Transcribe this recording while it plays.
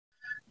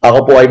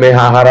ako po ay may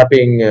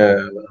haharaping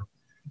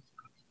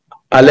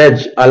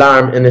alleged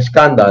alarm and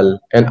scandal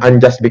and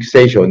unjust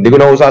vexation. Hindi ko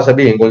na po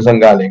sasabihin kung saan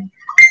galing.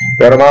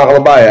 Pero mga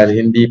kababayan,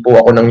 hindi po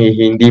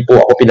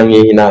ako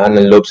pinanghihinaan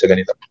ng loob sa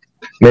ganito.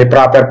 May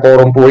proper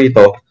forum po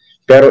ito,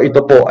 pero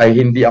ito po ay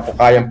hindi ako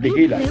kayang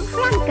pigilan.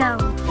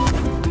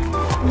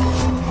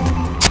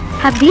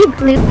 Habib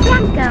Lip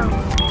Franco.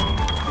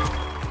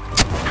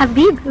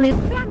 Habib Lip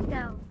Franco.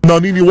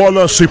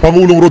 Naniniwala si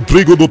Pangulong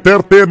Rodrigo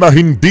Duterte na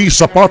hindi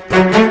sapat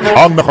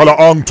ang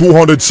nakalaang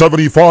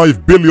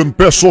 275 billion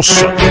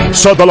pesos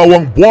sa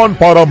 2 buwan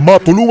para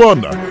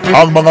matulungan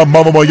ang mga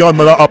mamamayan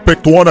na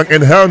naapektuhan ng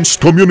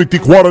enhanced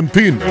community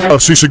quarantine.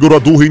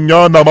 Sisiguraduhin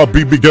niya na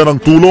mabibigyan ng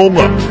tulong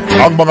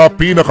ang mga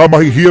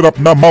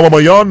pinakamahihirap na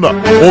mamamayan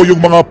o yung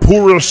mga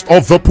poorest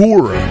of the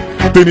poor.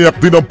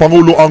 Tiniyak din ng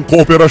Pangulo ang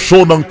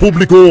kooperasyon ng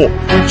publiko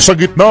sa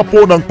gitna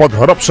po ng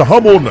pagharap sa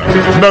hamon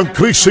ng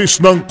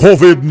krisis ng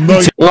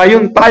COVID-19.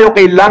 Ngayon tayo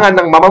kailangan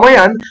ng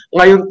mamamayan,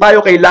 ngayon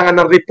tayo kailangan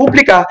ng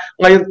republika,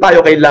 ngayon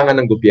tayo kailangan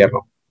ng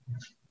gobyerno.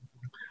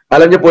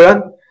 Alam niyo po yan?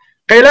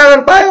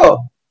 Kailangan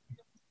tayo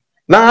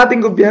ng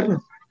ating gobyerno.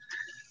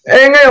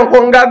 Ngayon,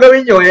 kung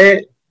gagawin nyo,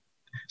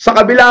 sa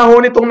kabila ho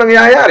nitong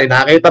nangyayari,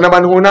 nakita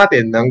naman ho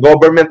natin, ang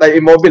government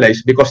ay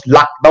immobilized because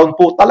lockdown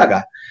po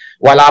talaga.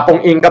 Wala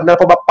pong income na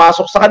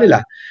papasok sa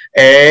kanila.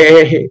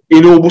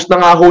 Inubos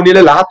na nga ho nila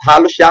lahat,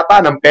 halos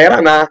yata ng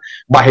pera na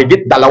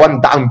mahigit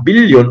 200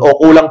 bilyon o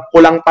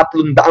kulang-kulang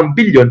 300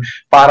 bilyon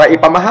para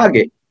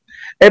ipamahagi.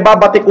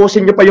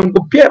 Babatikusin nyo pa yung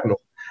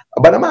gobyerno.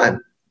 Aba naman,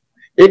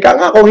 ika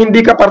nga, kung hindi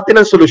ka parte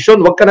ng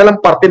solusyon, huwag ka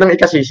nalang parte ng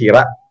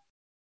ikasisira.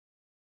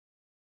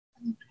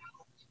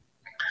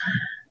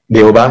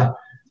 Di ba?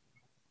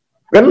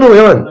 Ganun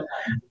yun.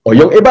 O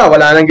yung iba,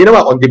 wala nang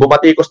ginawa, kundi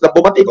bumatikos na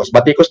bumatikos,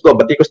 batikos to,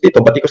 batikos dito,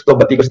 batikos to,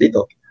 batikos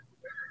dito.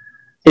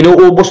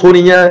 Inuubos ho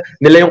nila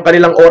yung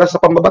kanilang oras sa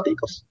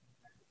pambabatikos.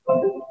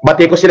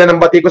 Batikos sila ng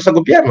batikos sa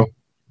gobyerno.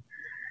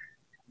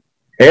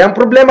 Ang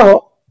problema ho,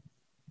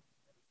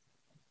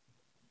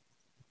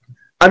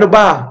 ano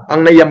ba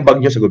ang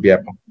naiambag nyo sa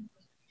gobyerno?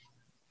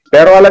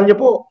 Pero alam nyo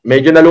po,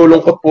 medyo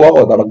nalulungkot po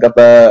ako,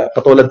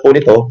 katulad po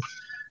nito,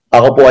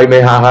 ako po ay may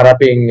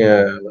haharaping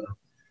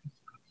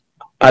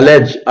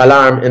alleged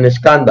alarm and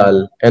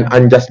scandal and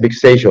unjust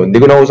vexation. Hindi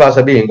ko na po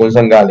sasabihin kung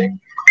saan galing.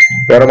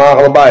 Pero mga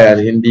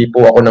kababayan, hindi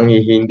po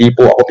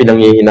ako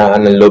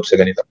pinanghihinaan ng loob sa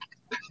ganito.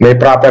 May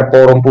proper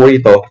forum po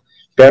ito,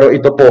 pero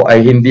ito po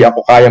ay hindi ako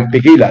kayang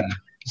pigilan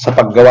sa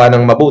paggawa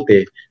ng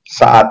mabuti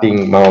sa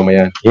ating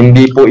mamamayan.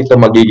 Hindi po ito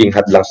magiging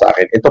hadlang sa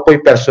akin. Ito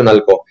po'y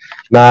personal ko,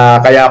 na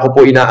kaya ako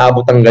po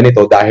inaabot ang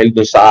ganito dahil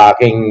doon sa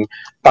aking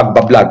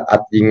pagbablog.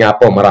 At yun nga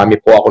po, marami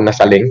po ako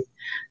nasaling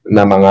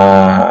na mga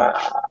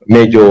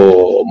medyo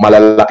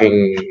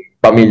malalaking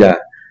pamilya.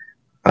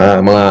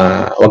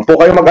 Wag po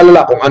kayong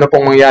mag-alala kung ano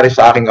pong mangyari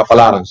sa aking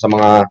kapalaran sa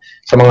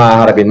mga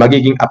harapin.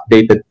 Magiging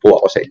updated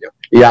po ako sa inyo.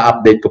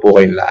 I-update ko po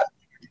kayong lahat.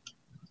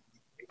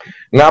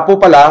 Nga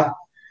po pala,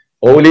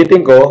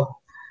 uulitin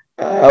ko,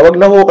 wag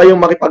na po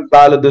kayong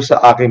makipagtalo doon sa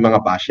aking mga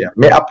basher.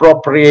 May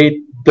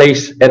appropriate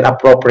place and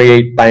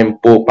appropriate time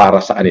po para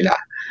sa kanila.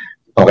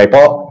 Okay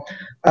po?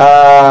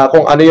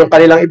 Kung ano yung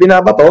kanilang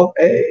ibinabato,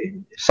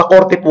 sa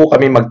korte po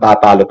kami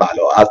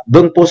magtatalo-talo. At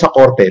doon po sa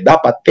korte,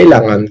 dapat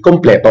kailangan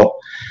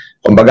kompleto.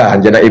 Kumbaga,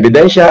 andyan ang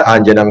ebidensya,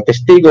 andyan ang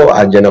testigo,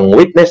 andyan ang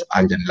witness,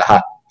 andyan lahat.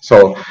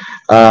 So,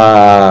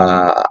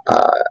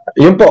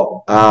 yun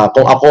po.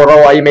 Kung ako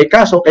raw ay may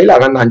kaso,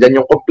 kailangan andyan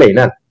yung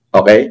complainant.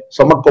 Okay?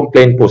 So,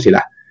 mag-complain po sila.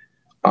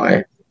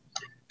 Okay?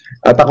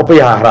 At ako po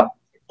ihaharap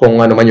kung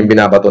ano man yung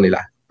binabato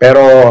nila.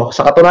 Pero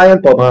sa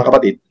katunayan po, mga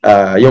kapatid,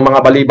 yung mga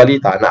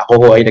bali-balita na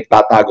ako ay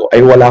nagtatago ay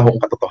wala akong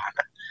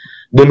katotohanan.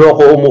 Doon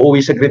ako umuwi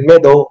sa Green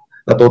Meadow,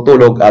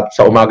 natutulog, at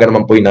sa umaga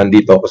naman po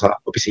nandito ako sa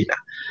opisina.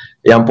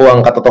 Yan po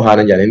ang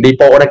katotohanan dyan. Hindi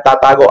po ako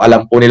nagtatago,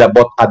 alam po nila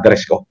bot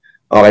address ko.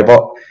 Okay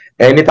po?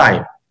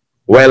 Anytime,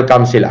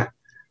 welcome sila.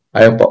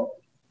 Ayun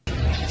po.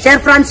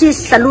 Sir Francis,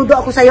 saludo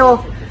ako sa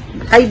iyo.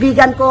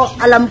 Kaibigan ko,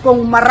 alam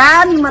kong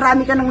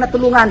marami ka nang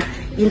natulungan.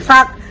 In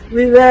fact,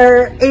 we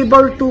were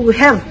able to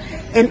have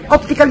an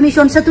optical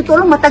mission. Sa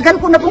totoo lang, matagal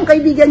ko na pong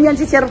kaibigan yan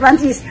si Sir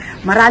Francis.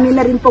 Marami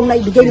na rin pong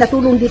naibigay na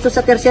tulong dito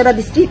sa Tercera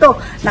Distrito.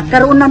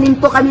 Nagkaroon na rin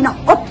po kami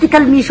ng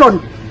optical mission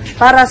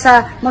para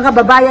sa mga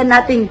babayan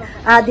nating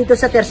dito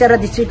sa Tercera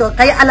Distrito.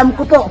 Kaya alam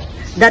ko po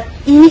that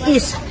he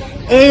is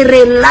a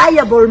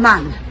reliable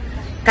man.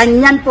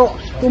 Kanyan po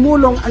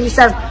tumulong ang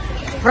isang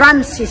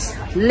Francis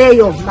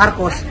Leo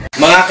Marcos.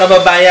 Mga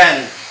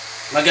kababayan,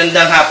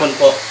 magandang hapon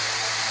po.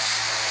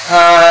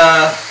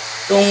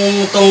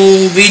 Tong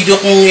video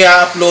kong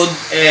i-upload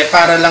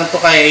para lang to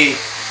kay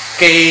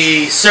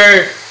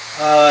Sir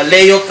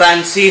Leo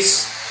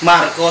Francis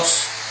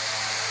Marcos.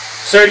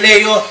 Sir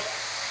Leo,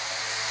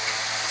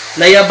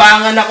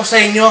 nayabangan ako sa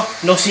inyo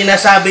nung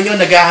sinasabi nyo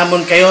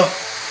naghahamon kayo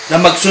na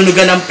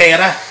magsunugan ng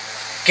pera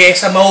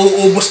kesa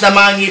mauubos na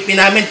mga ngipin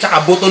namin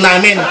tsaka buto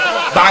namin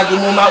bago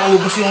mo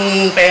maubos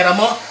yung pera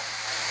mo.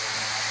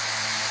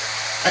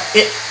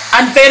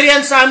 Unfair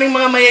yan sa aming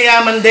mga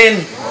mayayaman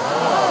din.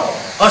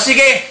 O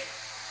sige,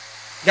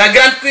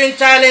 gagrant ko yung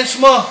challenge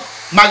mo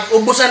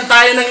Mag-ubusan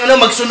tayo ng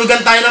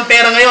magsunugan tayo ng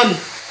pera ngayon.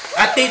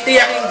 At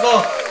titiyakin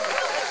ko,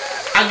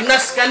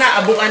 agnas ka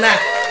na, abo ka na.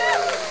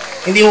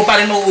 Hindi mo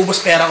pa rin mauubos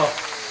pera ko.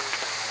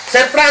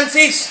 Sir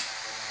Francis,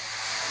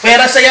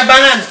 pera sa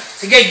yabangan.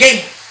 Sige,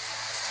 game.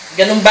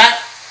 Ganun ba?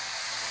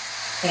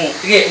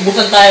 Sige,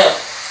 ubusan tayo.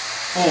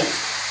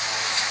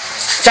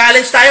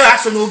 Challenge tayo ha,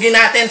 sunugin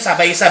natin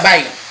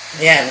sabay-sabay.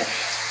 Ayan.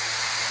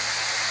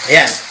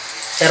 Ayan.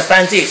 Sir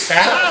Francis,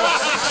 ha?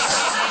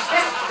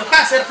 Ito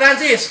pa, Sir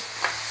Francis.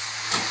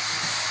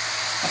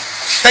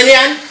 Saan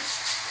yan?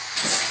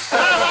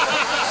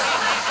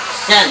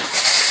 Yan.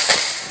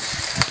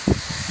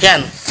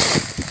 Yan.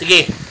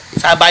 Sige,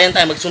 sabayan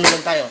tayo,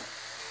 magsunugan tayo.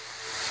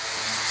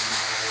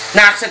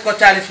 Na-accept ko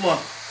challenge mo.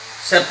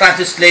 Sir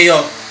Francis Leo,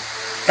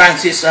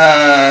 Francis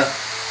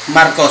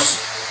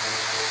Marcos.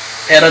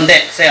 Pero hindi,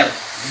 sir.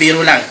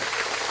 Biro lang.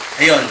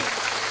 Ayun.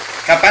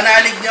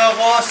 Kapanalig nyo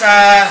ako sa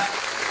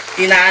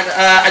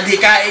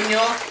adhikain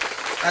nyo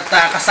at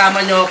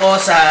kasama nyo ako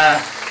sa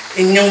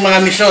inyong mga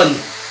misyon.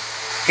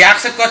 Kaya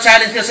accept ko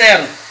challenge nyo, sir.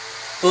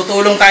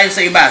 Tutulong tayo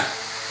sa iba.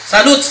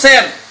 Salute,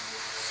 sir!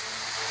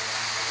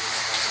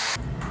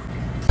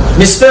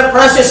 Mr.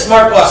 Francis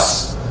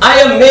Marcos,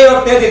 I am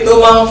Mayor Teddy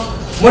Tumang,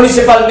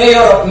 Municipal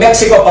Mayor of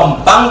Mexico,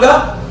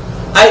 Pampanga.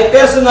 I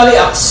personally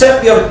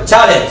accept your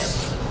challenge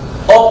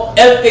of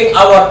helping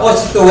our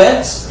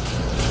constituents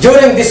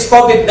during this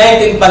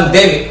COVID-19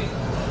 pandemic.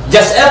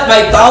 Just at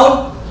my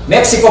town,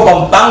 Mexico,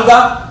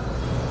 Pampanga,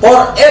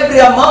 for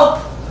every amount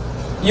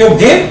you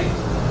give,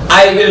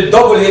 I will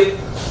double it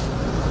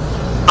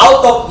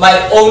out of my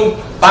own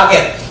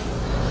pocket.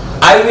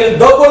 I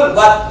will double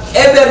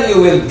whatever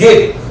you will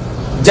give.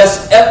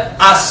 Just help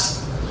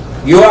us.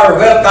 You are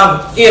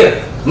welcome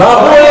here.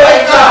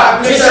 Mabuhay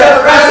ka,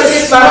 Mr.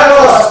 Francis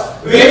Marcos!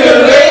 We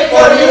will wait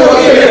for you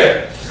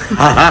here!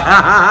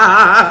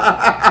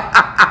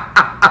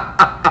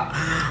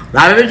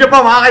 Narinig niyo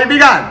po mga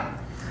kaibigan,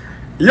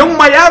 yung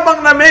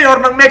mayabang na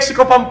mayor ng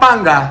Mexico,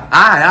 Pampanga,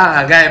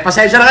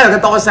 pasensya na kayo,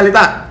 ganito ko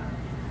salita.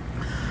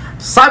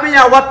 Sabi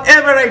niya,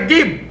 whatever I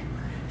give,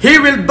 he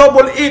will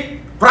double it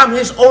from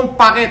his own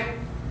pocket.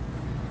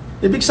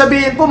 Ibig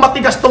sabihin po,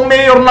 matigas tong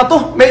mayor na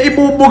to, may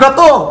ibubuga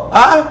to.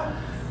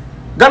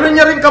 Ganun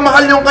niya rin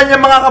kamahal yung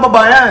kanyang mga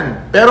kababayan.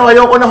 Pero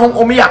ayoko na hong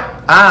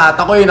umiyak. At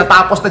ako'y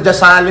natapos na dyan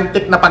sa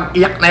lintik na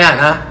pag-iyak na yan.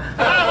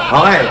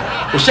 Okay,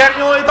 i-share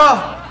nyo ito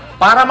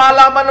para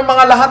malaman ng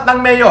mga lahat ng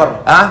mayor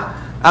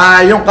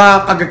yung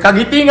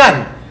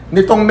kagitingan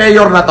nitong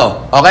mayor na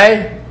to.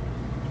 Okay?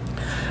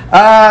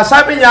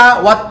 Sabi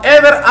niya,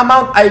 whatever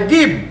amount I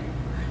give,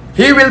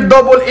 he will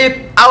double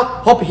it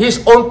out of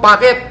his own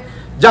pocket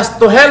just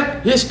to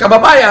help his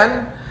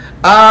kababayan,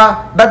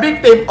 the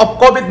victim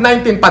of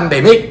COVID-19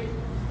 pandemic.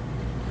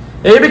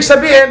 Ibig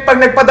sabihin, pag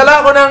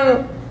nagpadala ako ng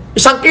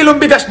 1 kilong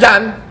bigas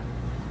dyan,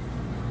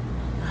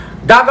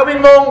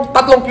 gagawin mong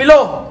 3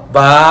 kilo.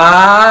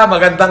 Ba,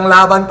 magandang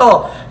laban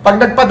to.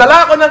 Pag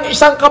nagpadala ako ng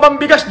 1 kabang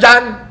bigas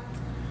dyan,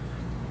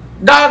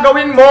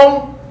 gagawin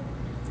mong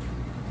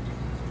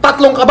 3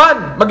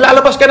 kaban.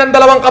 Maglalabas ka ng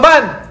 2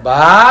 kaban.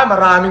 Ba,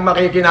 maraming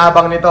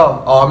makikinabang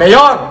nito. O,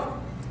 Mayor,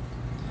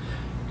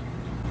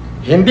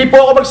 hindi po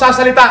ako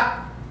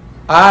magsasalita.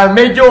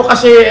 Medyo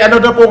kasi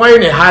ano na po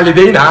ngayon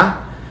holiday na.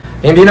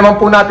 Hindi naman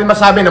po natin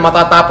masabi na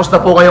matatapos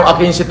na po ngayong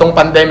akinsi itong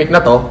pandemic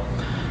na to.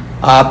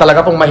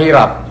 Talaga pong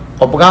mahirap.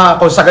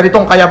 Kung sa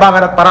ganitong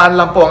kayabangan at paraan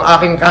lang po ang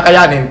aking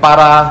kakayanin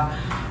para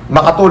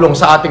makatulong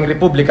sa ating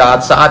republika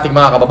at sa ating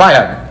mga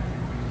kababayan.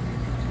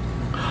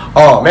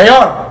 Oh,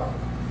 Mayor,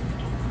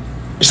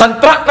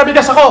 1 truck na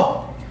bigas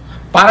ako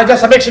para dyan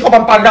sa Mexico,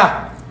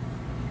 Pampanga.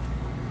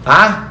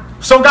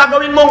 So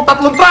gagawin mong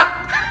 3 truck.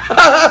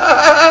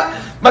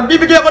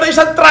 Magbibigay ako ng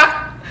 1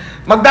 truck.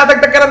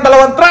 Magdadagdag ka ng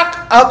 2 truck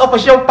out of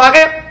yung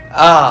pocket.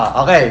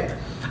 Okay.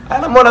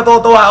 Alam mo,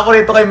 natutuwa ako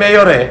rito kay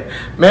Mayor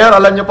Mayor,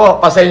 alam nyo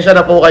po, pasensya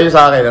na po kayo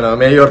sa akin,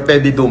 Mayor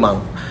Teddy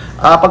Dumang.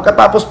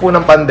 Pagkatapos po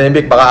ng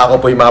pandemic, baka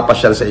ako po'y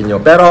mapasyal sa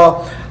inyo.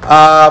 Pero,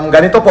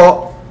 ganito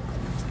po,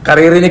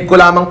 karirinig ko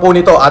lamang po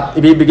nito at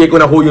ibibigay ko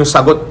na ho yung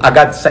sagot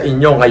agad sa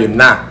inyo ngayon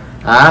na.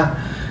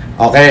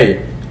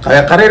 Okay.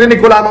 Kaya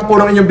karirinig ko lamang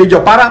po ng inyong video.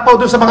 Para po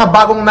doon sa mga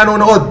bagong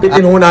nanonood,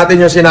 pitin ho natin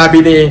yung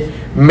sinabi ni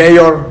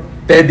Mayor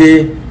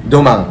Teddy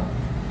Dumang.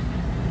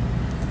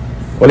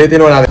 Ulitin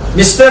ho natin.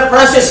 Mr.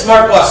 Francis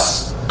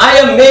Marcos, I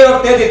am Mayor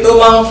Teddy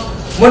Tumang,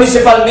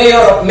 Municipal Mayor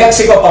of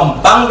Mexico,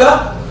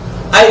 Pampanga.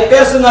 I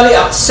personally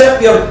accept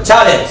your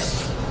challenge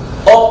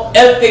of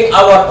helping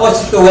our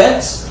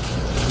constituents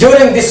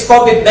during this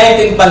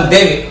COVID-19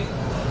 pandemic.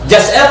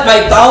 Just at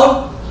my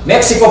town,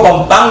 Mexico,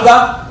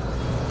 Pampanga,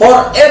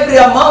 for every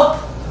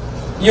amount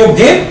you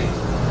give,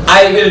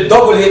 I will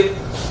double it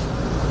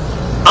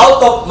out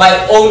of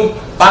my own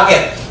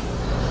pocket.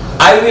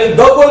 I will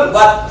double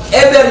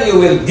whatever you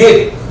will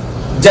give.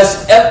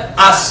 Just help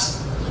us.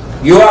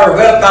 You are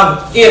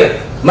welcome here.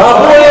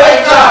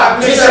 Mabuhay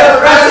ka, Mr.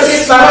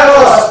 Francis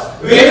Marcos!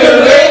 We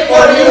will wait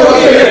for you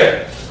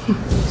here!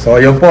 So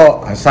yun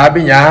po, ang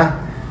sabi niya,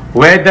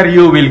 whether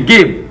you will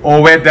give or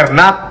whether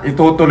not,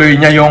 itutuloy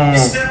niya yung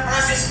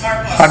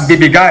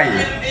pagbibigay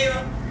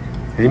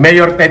Si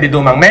Mayor Teddy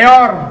Dumang.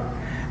 Mayor,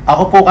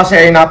 ako po kasi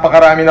ay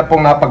napakarami na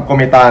pong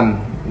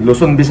napagkumitan.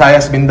 Luzon,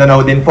 Visayas,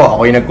 Mindanao din po.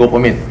 Ako ay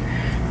nagkukumit.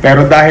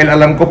 Pero dahil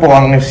alam ko po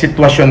ang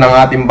sitwasyon ng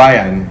ating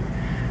bayan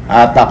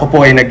at ako po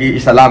ay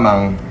nag-iisa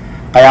lamang,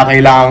 kaya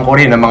kailangan ko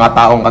rin ng mga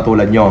taong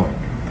katulad nyo.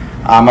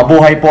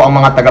 Mabuhay po ang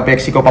mga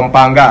taga-Mexico,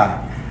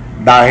 Pampanga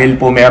dahil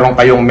po meron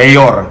kayong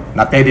mayor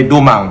na Teddy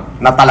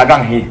Dumang na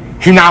talagang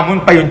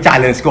hinamon pa yung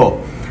challenge ko.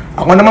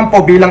 Ako naman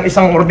po bilang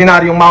isang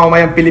ordinaryong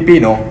mamamayang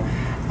Pilipino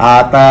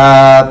at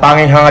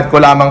tanging hangad ko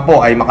lamang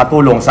po ay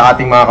makatulong sa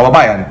ating mga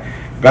kababayan.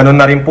 Ganun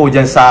na rin po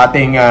dyan sa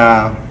ating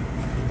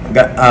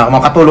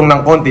makatulong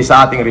ng konti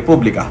sa ating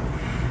republika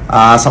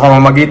sa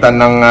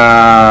pamamagitan ng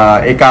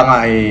ika nga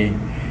ay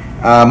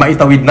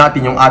maitawid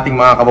natin yung ating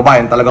mga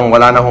kababayan talagang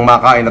wala na hong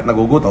makain at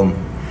nagugutom.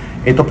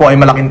 Ito po ay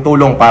malaking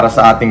tulong para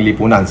sa ating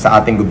lipunan, sa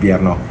ating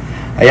gobyerno.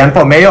 Ayan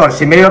po, Mayor.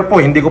 Si Mayor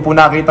po, hindi ko po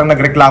nakitang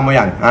nagreklamo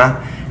yan. Ha?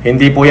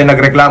 Hindi po yan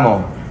nagreklamo.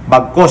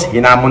 Bagkus,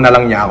 hinamon na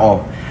lang niya ako.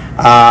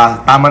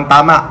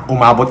 Tamang-tama,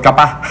 umabot ka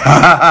pa.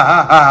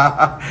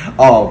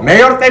 Oh,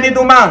 Mayor Teddy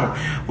Dumang,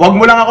 wag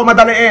mo lang ako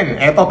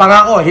madaliin. Eto pa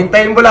nga ako,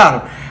 hintayin mo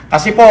lang.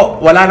 Kasi po,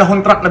 wala na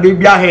hong truck na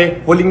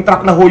bibiyahe. Huling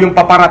truck na ho yung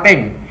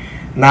paparating.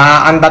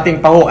 Na ang dating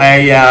pa ho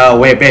ay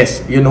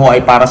Webes. Yun ho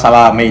ay para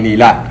sa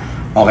Maynila.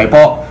 Okay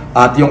po.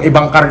 At yung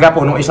ibang karga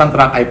po ng isang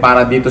truck ay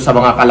para dito sa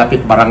mga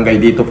kalapit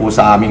barangay dito po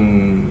sa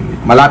aming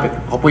malapit.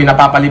 Ako po yung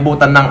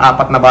napapalibutan ng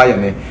 4 na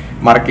bayan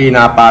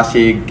Marikina,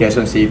 Pasig,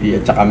 Quezon City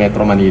at saka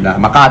Metro Manila.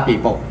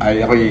 Makati po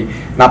ay ako'y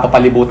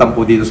napapalibutan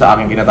po dito sa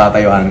aking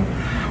kinatatayuan.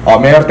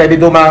 Mayor Teddy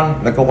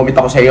Dumang, nagkukumit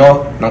ako sa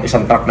iyo ng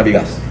isang truck na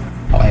bigas.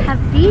 Okay.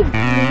 Habib